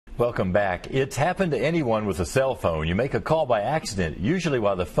Welcome back. It's happened to anyone with a cell phone. You make a call by accident, usually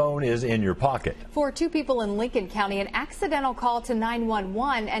while the phone is in your pocket. For two people in Lincoln County, an accidental call to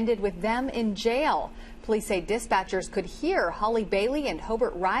 911 ended with them in jail. Police say dispatchers could hear Holly Bailey and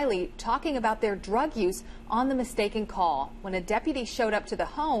Hobert Riley talking about their drug use on the mistaken call. When a deputy showed up to the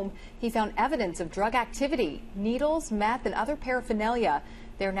home, he found evidence of drug activity, needles, meth, and other paraphernalia.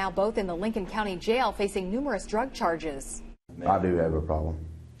 They're now both in the Lincoln County jail facing numerous drug charges. I do have a problem.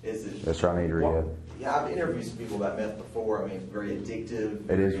 Is it? That's why I need to rehab. Yeah, I've interviewed some people about meth before. I mean, it's very addictive.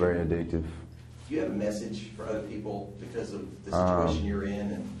 It is very addictive. Do you have a message for other people because of the situation you're in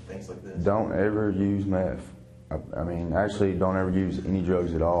and things like this? Don't ever use meth. I mean, actually, don't ever use any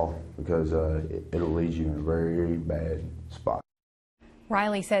drugs at all because it'll lead you in a very bad spot.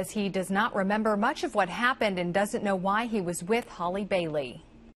 Riley says he does not remember much of what happened and doesn't know why he was with Holly Bailey.